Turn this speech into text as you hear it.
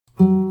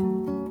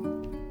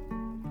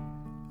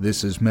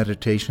This is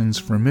Meditations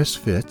for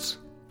Misfits,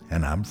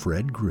 and I'm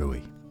Fred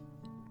Gruey.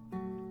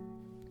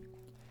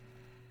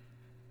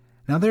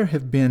 Now, there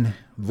have been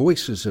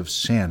voices of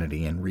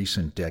sanity in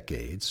recent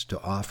decades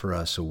to offer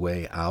us a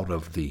way out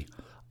of the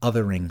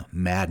othering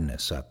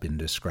madness I've been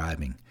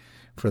describing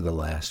for the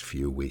last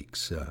few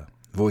weeks.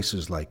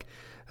 Voices like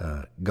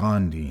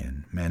Gandhi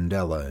and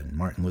Mandela and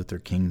Martin Luther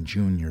King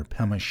Jr.,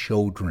 Pema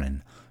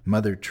Chodron,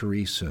 Mother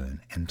Teresa,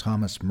 and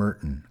Thomas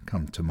Merton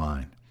come to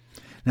mind.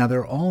 Now,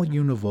 they're all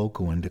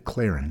univocal in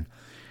declaring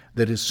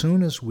that as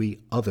soon as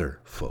we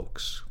other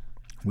folks,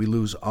 we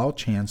lose all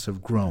chance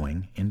of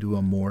growing into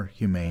a more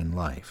humane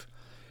life,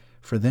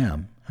 for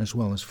them as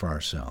well as for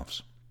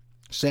ourselves.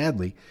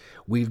 Sadly,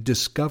 we've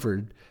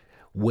discovered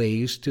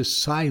ways to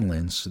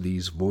silence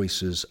these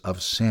voices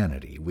of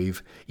sanity.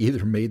 We've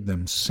either made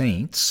them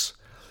saints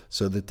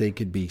so that they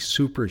could be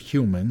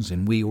superhumans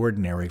and we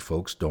ordinary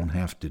folks don't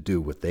have to do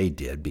what they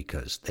did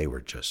because they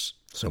were just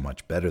so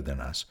much better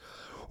than us,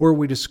 or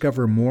we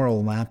discover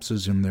moral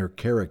lapses in their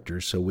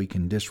character so we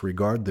can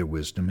disregard their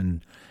wisdom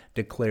and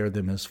declare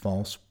them as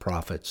false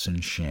prophets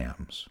and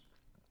shams.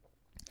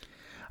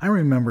 I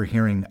remember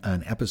hearing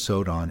an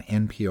episode on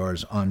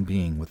NPR's On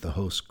Being with the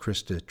host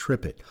Krista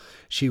Trippett.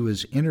 She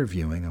was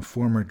interviewing a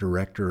former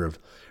director of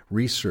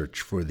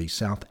research for the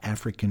South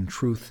African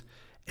Truth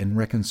and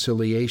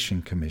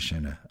Reconciliation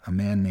Commission, a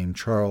man named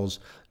Charles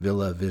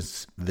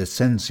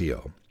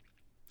Villavicencio.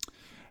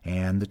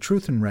 And the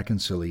Truth and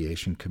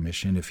Reconciliation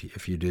Commission,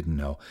 if you didn't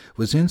know,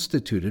 was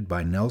instituted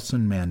by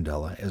Nelson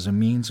Mandela as a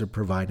means of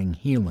providing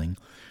healing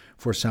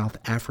for South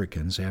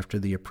Africans after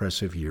the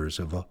oppressive years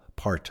of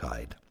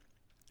apartheid.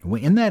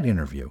 In that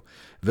interview,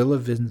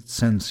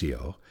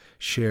 Villavicencio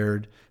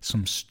shared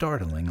some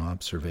startling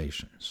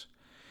observations.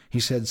 He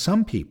said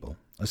some people,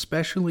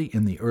 especially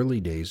in the early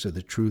days of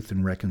the Truth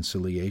and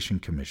Reconciliation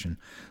Commission,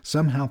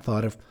 somehow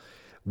thought of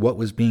what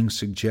was being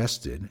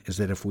suggested is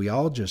that if we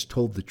all just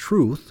told the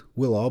truth,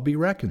 we'll all be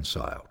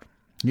reconciled.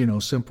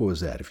 Simple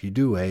as that. If you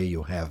do A,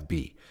 you'll have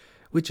B,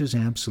 which is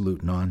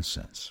absolute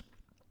nonsense.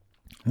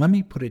 Let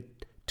me put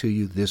it to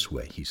you this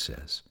way, he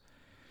says,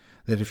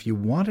 that if you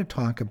want to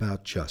talk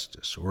about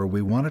justice, or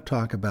we want to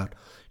talk about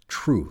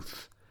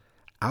truth,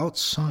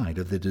 outside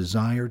of the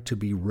desire to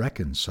be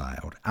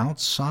reconciled,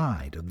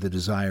 outside of the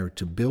desire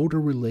to build a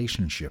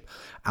relationship,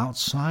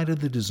 outside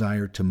of the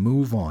desire to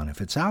move on,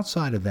 if it's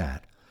outside of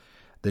that,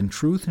 then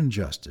truth and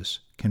justice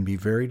can be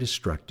very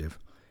destructive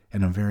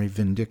and a very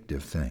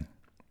vindictive thing.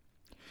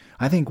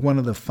 I think one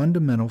of the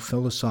fundamental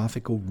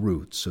philosophical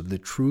roots of the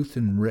Truth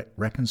and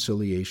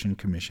Reconciliation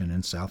Commission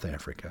in South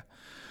Africa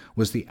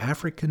was the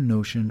African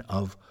notion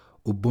of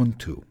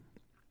Ubuntu.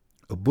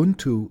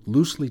 Ubuntu,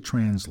 loosely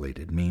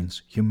translated,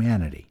 means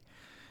humanity.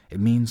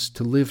 It means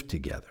to live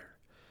together.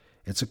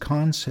 It's a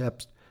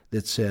concept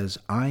that says,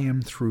 I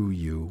am through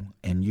you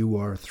and you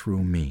are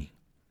through me.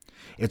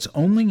 It's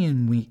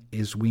only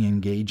as we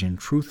engage in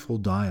truthful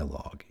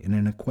dialogue and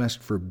in a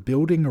quest for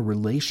building a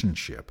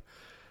relationship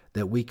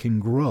that we can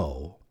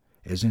grow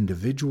as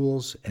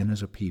individuals and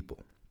as a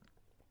people.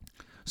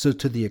 So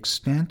to the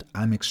extent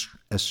I'm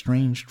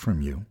estranged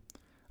from you,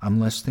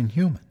 I'm less than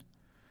human.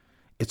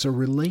 It's a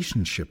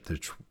relationship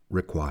that's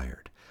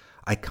required.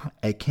 I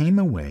came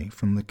away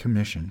from the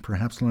commission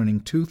perhaps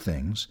learning two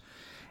things,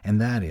 and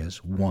that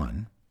is,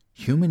 one,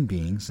 human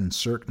beings in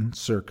certain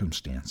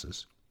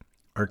circumstances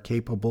are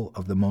capable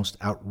of the most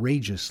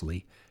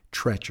outrageously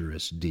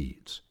treacherous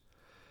deeds.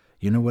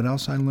 You know what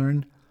else I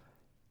learned?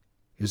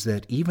 Is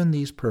that even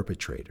these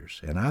perpetrators,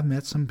 and I've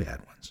met some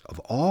bad ones, of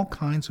all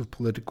kinds of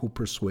political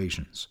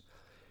persuasions,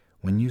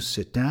 when you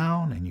sit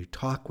down and you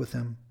talk with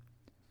them,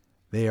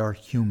 they are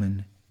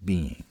human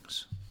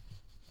beings.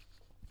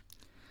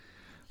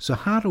 So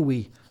how do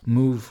we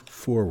move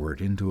forward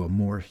into a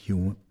more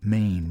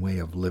humane way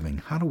of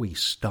living? How do we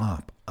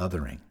stop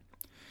othering?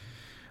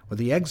 Well,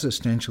 the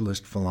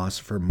existentialist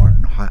philosopher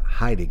Martin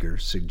Heidegger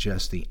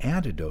suggests the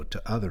antidote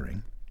to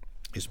othering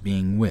is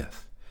being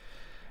with.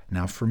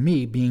 Now, for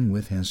me, being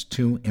with has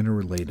two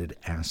interrelated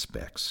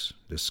aspects: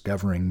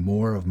 discovering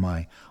more of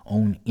my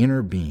own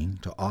inner being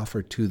to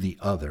offer to the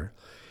other,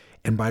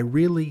 and by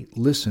really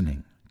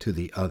listening to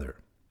the other.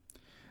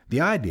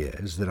 The idea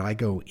is that I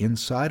go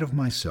inside of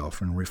myself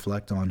and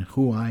reflect on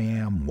who I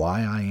am,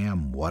 why I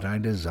am, what I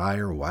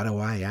desire, why do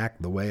I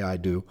act the way I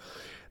do.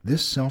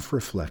 This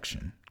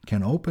self-reflection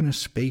can open a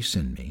space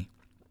in me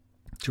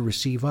to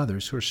receive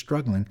others who are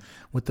struggling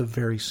with the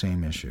very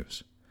same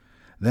issues.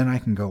 Then I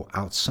can go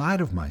outside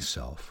of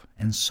myself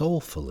and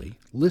soulfully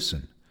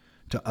listen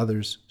to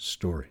others'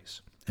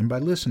 stories. And by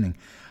listening,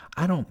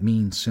 I don't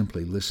mean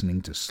simply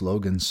listening to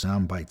slogans,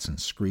 sound bites, and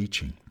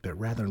screeching, but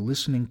rather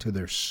listening to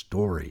their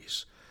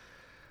stories.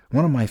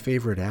 One of my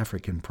favorite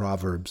African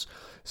proverbs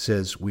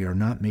says, "We are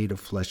not made of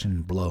flesh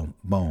and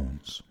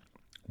bones.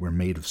 We're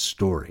made of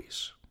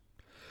stories."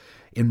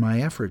 In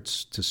my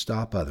efforts to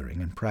stop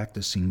othering and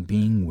practicing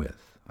being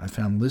with, I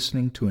found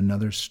listening to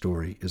another's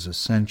story is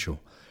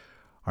essential.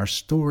 Our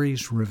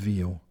stories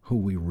reveal who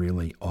we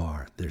really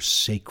are. They're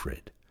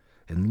sacred.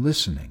 and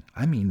listening,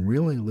 I mean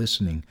really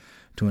listening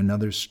to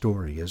another's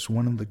story, is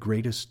one of the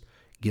greatest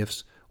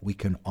gifts we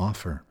can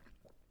offer.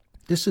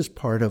 This is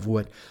part of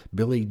what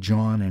Billy,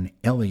 John, and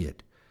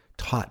Elliot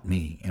taught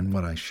me in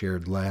what I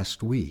shared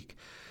last week.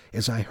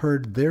 As I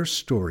heard their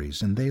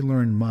stories and they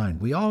learned mine,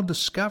 we all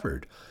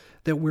discovered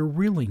that we're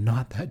really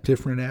not that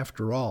different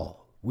after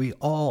all. We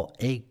all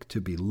ache to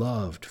be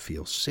loved,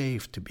 feel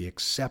safe, to be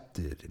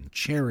accepted and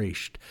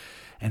cherished,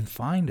 and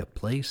find a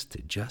place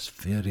to just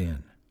fit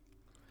in.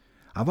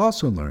 I've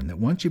also learned that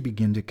once you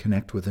begin to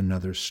connect with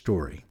another's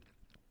story,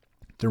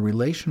 the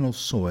relational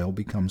soil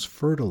becomes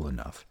fertile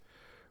enough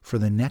for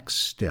the next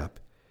step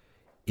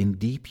in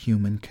deep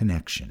human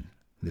connection,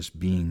 this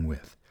being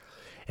with,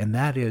 and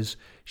that is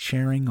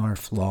sharing our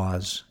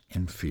flaws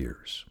and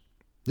fears.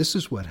 This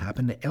is what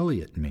happened to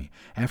Elliot and me.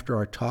 After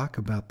our talk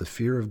about the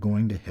fear of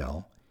going to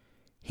hell,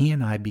 he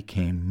and I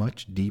became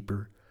much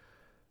deeper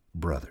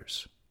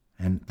brothers,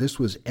 and this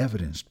was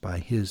evidenced by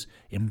his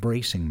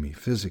embracing me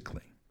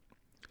physically.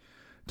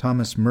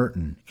 Thomas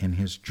Merton, in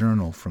his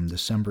journal from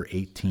December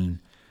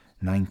 18,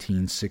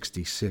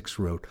 1966,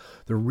 wrote,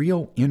 "The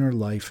real inner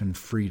life and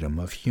freedom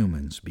of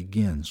humans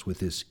begins with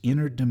this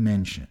inner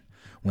dimension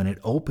when it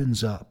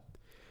opens up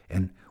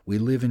and we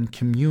live in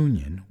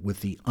communion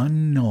with the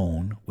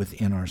unknown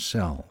within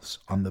ourselves.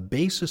 On the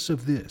basis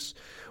of this,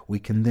 we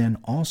can then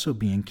also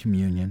be in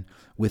communion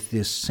with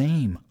this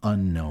same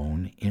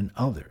unknown in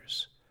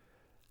others."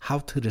 How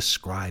to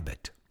describe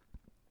it?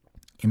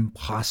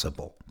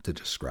 Impossible to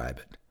describe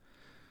it.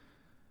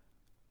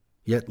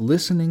 Yet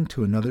listening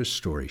to another's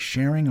story,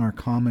 sharing our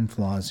common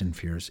flaws and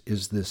fears,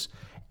 is this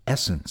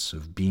essence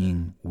of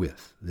being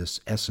with, this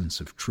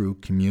essence of true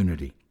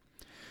community.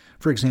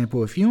 For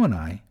example, if you and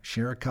I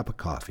share a cup of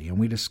coffee and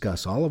we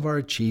discuss all of our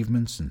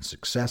achievements and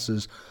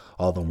successes,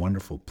 all the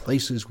wonderful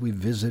places we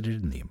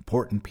visited and the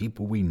important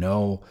people we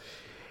know,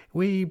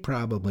 we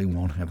probably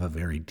won't have a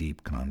very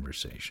deep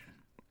conversation.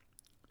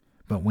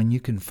 But when you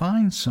can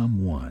find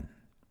someone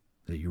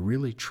that you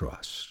really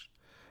trust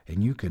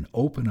and you can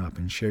open up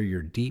and share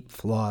your deep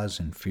flaws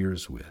and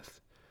fears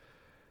with,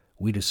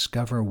 we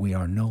discover we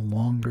are no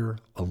longer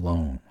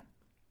alone.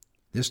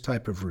 This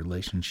type of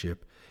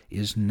relationship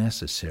is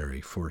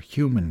necessary for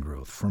human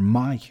growth, for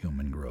my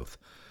human growth,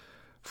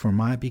 for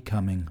my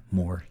becoming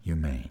more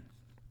humane.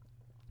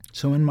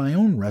 So in my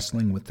own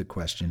wrestling with the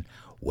question,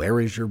 where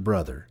is your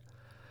brother?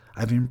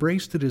 I've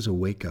embraced it as a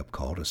wake-up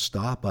call to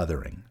stop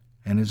othering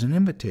and as an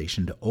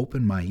invitation to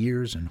open my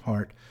ears and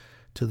heart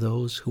to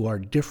those who are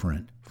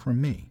different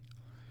from me,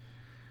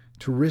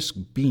 to risk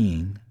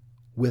being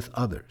with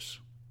others.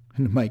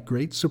 And to my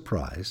great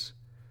surprise,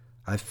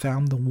 I've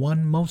found the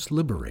one most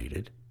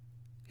liberated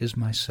is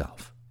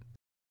myself.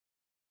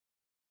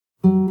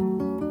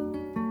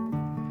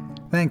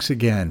 Thanks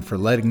again for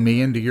letting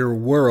me into your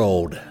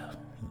world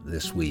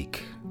this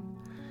week.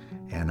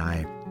 And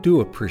I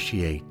do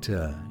appreciate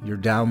your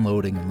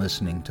downloading and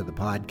listening to the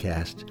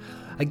podcast.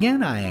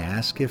 Again, I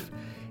ask if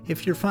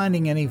you're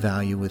finding any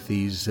value with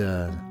these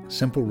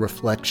simple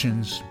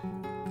reflections,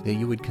 that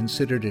you would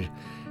consider to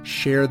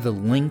share the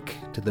link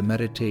to the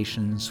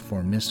Meditations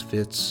for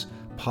Misfits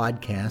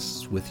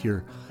podcasts with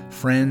your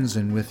friends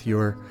and with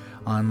your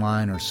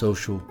online or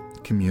social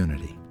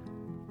community.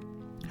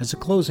 As a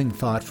closing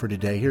thought for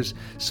today, here's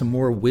some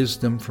more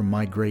wisdom from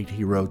my great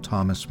hero,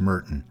 Thomas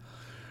Merton,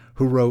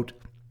 who wrote,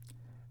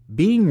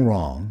 "Being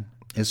wrong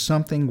is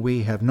something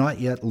we have not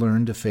yet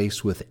learned to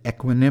face with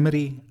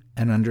equanimity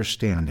and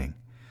understanding.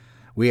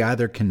 We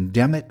either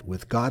condemn it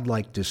with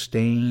godlike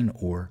disdain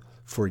or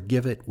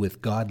forgive it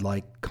with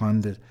godlike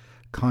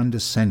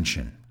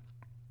condescension.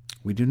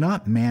 We do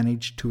not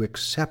manage to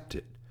accept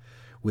it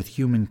with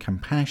human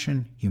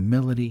compassion,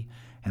 humility,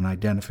 and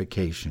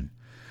identification.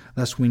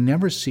 Thus, we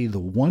never see the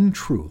one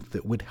truth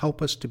that would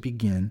help us to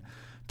begin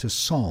to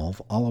solve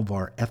all of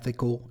our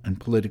ethical and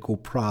political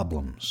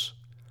problems,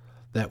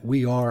 that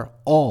we are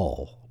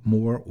all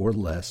more or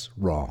less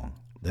wrong,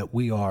 that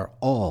we are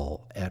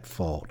all at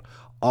fault,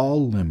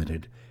 all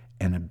limited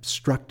and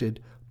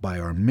obstructed by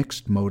our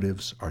mixed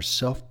motives, our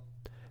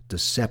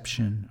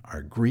self-deception,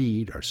 our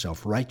greed, our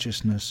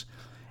self-righteousness,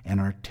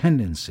 and our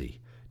tendency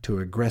to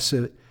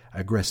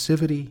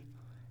aggressivity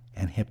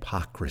and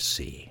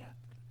hypocrisy.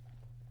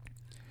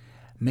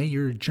 May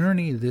your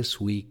journey this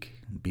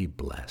week be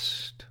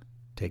blessed.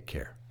 Take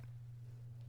care.